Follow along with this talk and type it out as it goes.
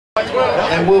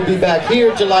And we'll be back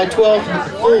here July 12th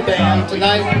with the full band.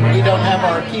 Tonight we don't have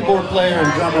our keyboard player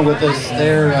and drummer with us.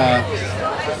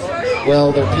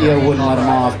 Well, their PO wouldn't let them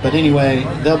off. But anyway,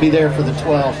 they'll be there for the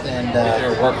 12th. And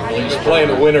their work release. Playing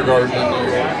the Winter Garden.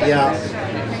 Yeah.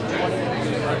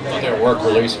 Their work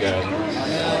release guys.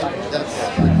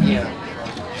 Yeah.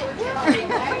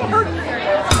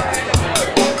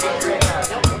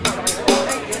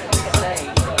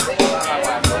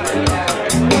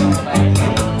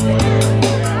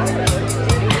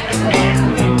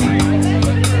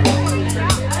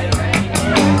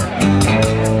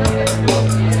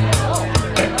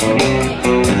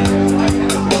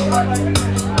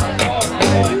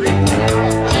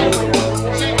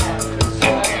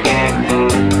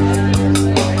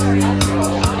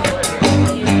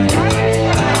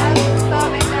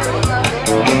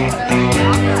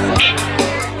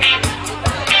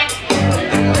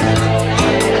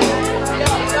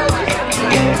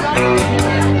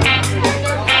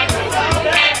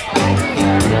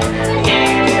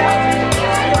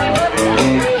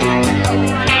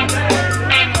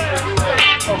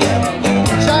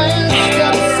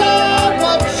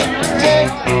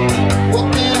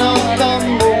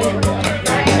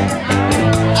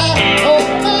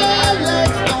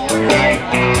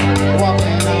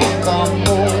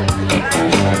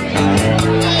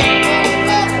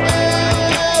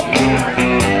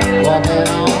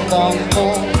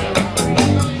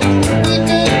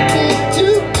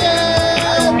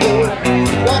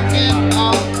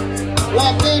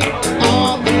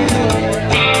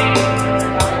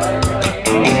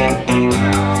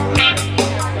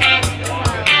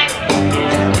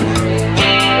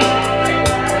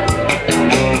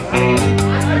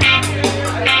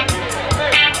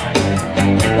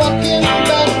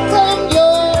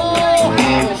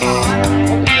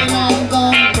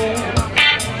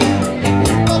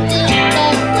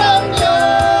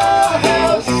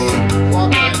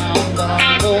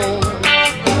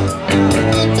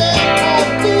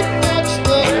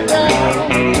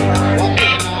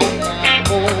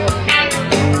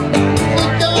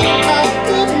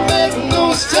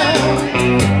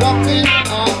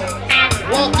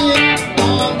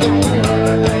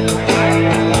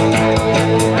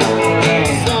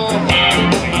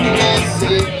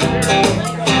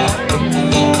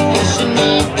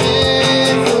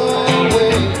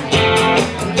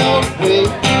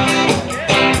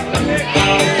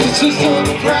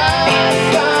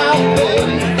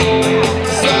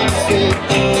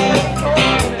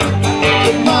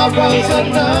 Tomorrow's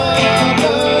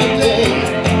another day.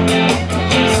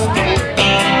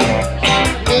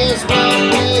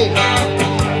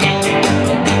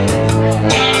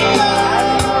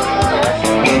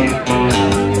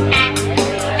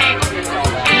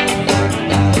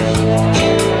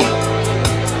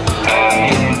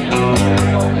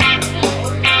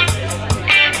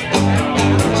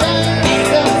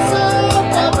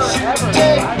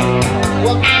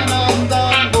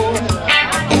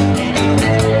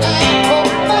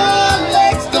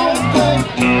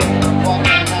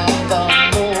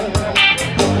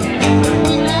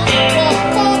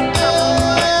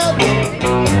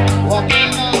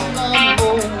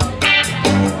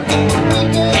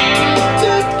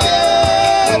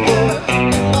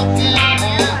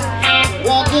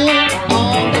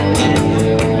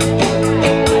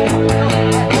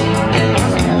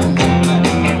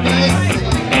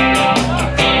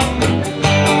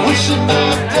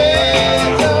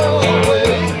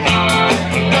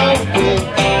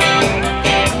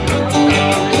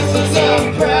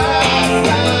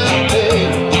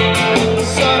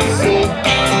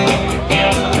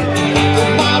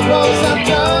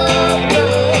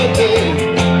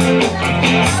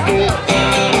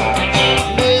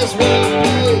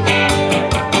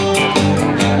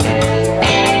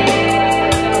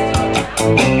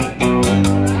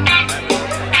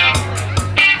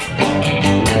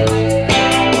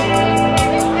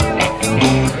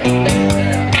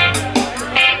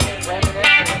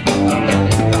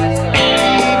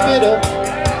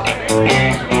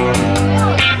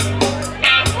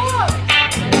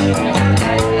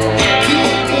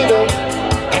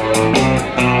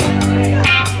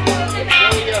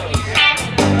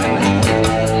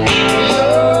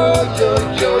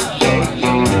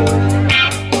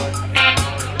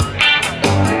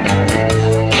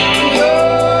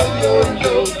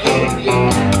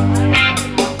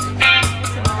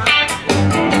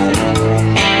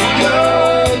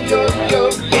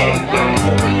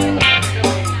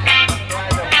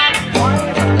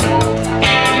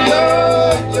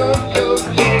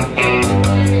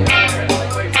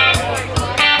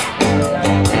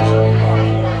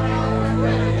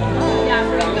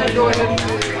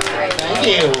 Thank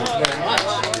you very much.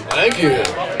 Thank you.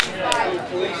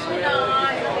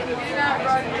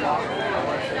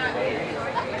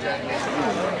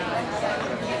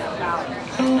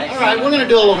 All right, we're going to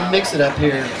do a little mix it up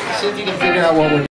here. See if you can figure out what we're